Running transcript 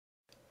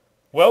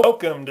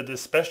Welcome to the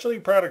Specialty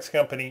Products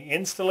Company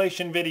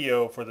installation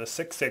video for the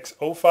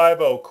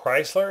 66050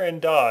 Chrysler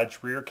and Dodge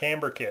rear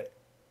camber kit.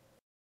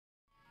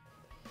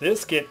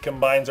 This kit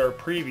combines our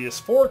previous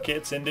 4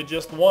 kits into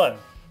just one,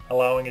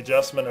 allowing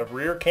adjustment of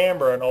rear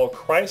camber on all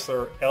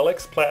Chrysler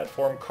LX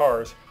platform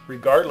cars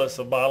regardless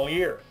of model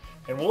year,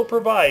 and will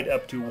provide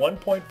up to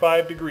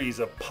 1.5 degrees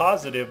of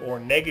positive or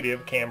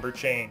negative camber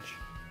change.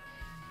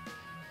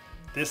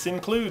 This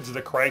includes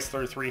the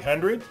Chrysler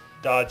 300,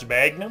 Dodge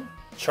Magnum,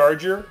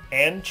 Charger,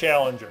 and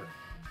Challenger.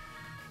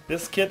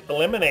 This kit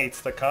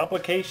eliminates the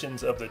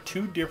complications of the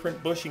 2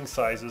 different bushing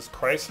sizes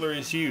Chrysler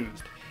has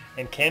used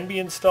and can be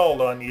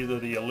installed on either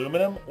the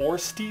aluminum or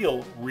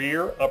steel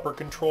rear upper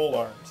control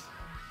arms.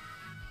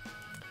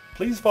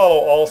 Please follow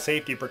all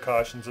safety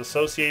precautions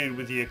associated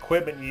with the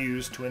equipment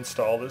used to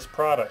install this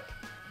product.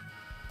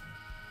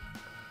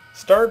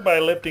 Start by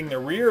lifting the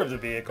rear of the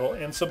vehicle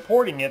and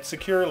supporting it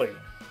securely.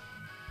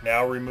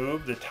 Now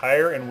remove the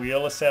tire and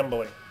wheel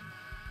assembly.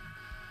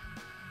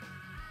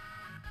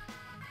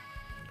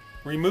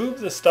 Remove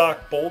the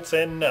stock bolts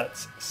and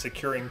nuts,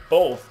 securing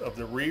both of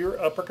the rear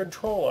upper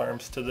control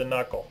arms to the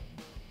knuckle.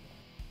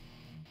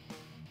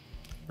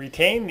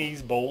 Retain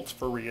these bolts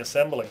for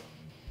reassembly.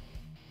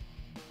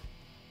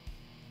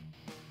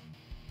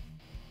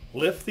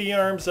 Lift the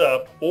arms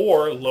up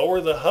or lower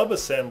the hub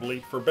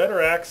assembly for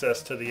better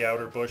access to the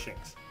outer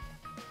bushings.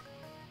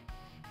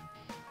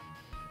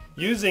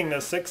 Using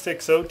the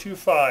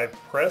 66025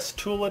 press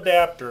tool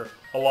adapter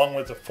along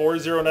with the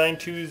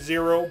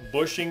 40920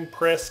 bushing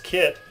press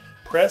kit,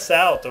 press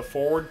out the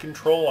forward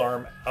control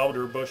arm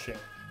outer bushing.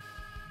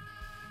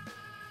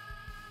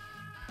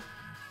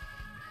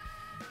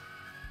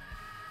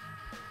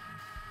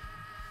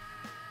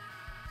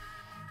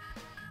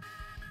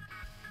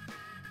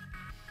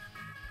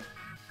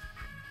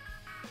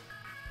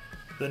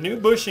 The new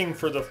bushing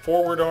for the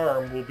forward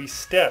arm will be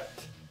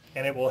stepped,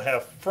 and it will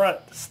have front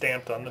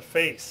stamped on the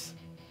face.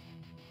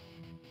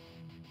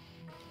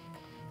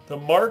 The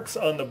marks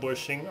on the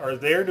bushing are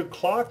there to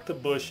clock the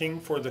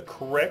bushing for the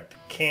correct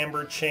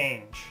camber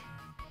change.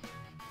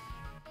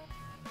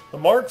 The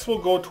marks will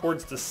go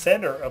towards the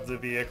center of the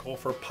vehicle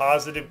for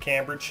positive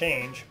camber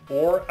change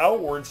or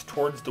outwards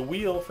towards the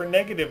wheel for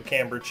negative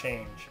camber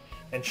change,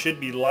 and should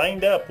be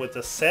lined up with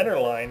the center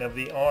line of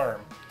the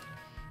arm.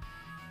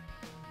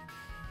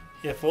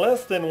 If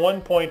less than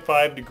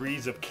 1.5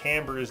 degrees of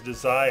camber is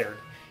desired,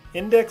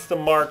 index the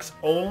marks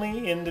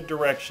only in the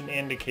direction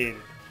indicated.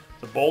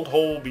 The bolt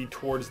hole will be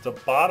towards the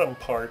bottom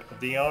part of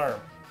the arm.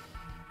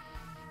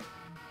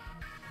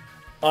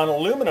 On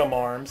aluminum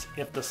arms,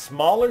 if the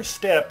smaller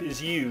step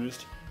is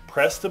used,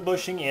 press the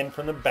bushing in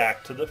from the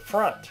back to the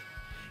front.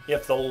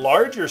 If the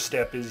larger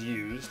step is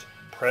used,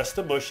 press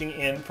the bushing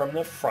in from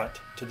the front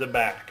to the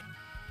back.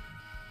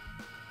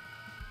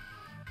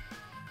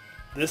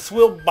 This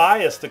will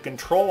bias the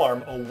control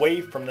arm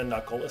away from the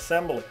knuckle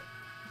assembly.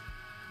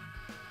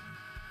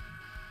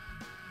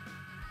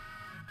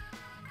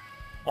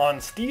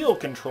 On steel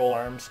control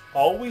arms,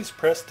 always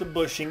press the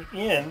bushing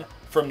in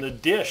from the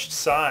dished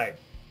side.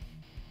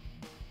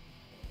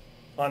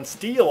 On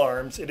steel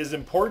arms, it is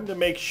important to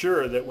make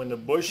sure that when the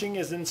bushing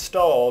is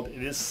installed,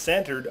 it is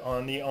centered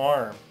on the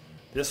arm.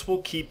 This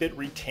will keep it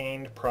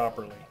retained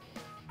properly.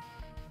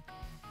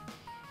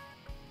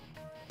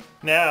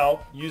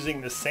 Now,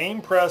 using the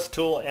same press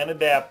tool and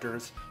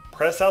adapters,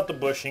 press out the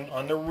bushing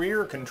on the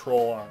rear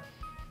control arm.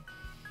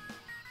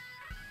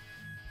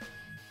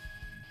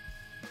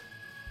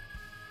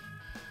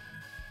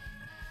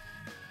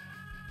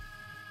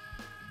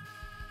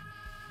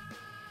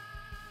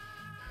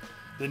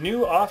 The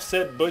new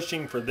offset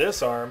bushing for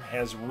this arm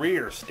has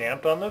rear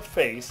stamped on the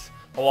face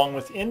along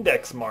with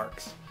index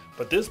marks,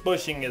 but this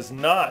bushing is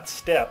not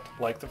stepped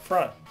like the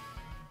front.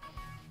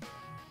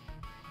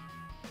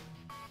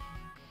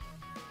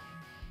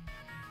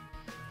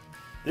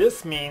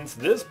 This means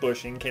this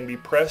bushing can be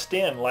pressed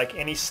in like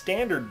any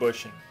standard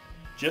bushing.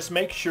 Just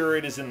make sure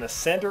it is in the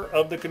center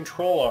of the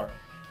control arm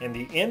and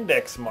the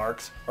index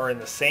marks are in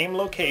the same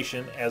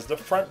location as the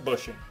front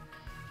bushing.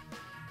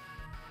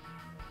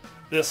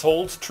 This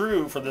holds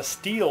true for the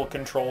steel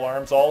control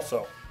arms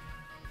also.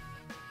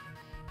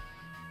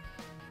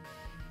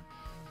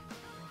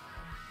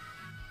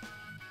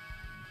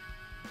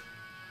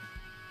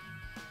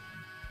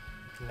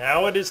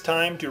 Now it is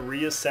time to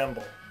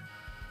reassemble.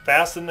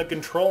 Fasten the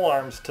control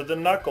arms to the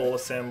knuckle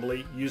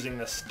assembly using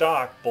the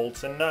stock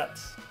bolts and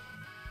nuts.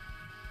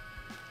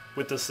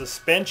 With the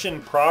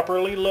suspension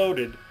properly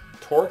loaded,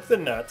 torque the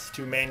nuts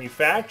to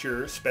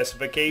manufacturer's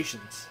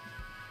specifications.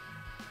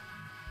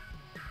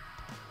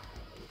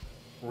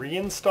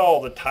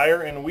 Reinstall the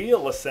tire and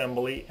wheel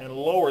assembly and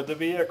lower the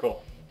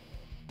vehicle.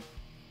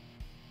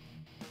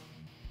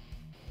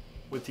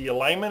 With the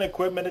alignment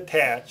equipment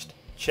attached,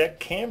 check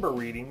camber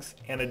readings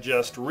and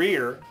adjust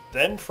rear,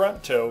 then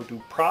front toe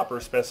to proper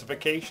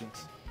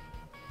specifications.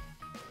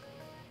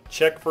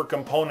 Check for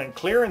component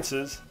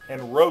clearances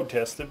and road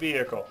test the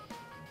vehicle.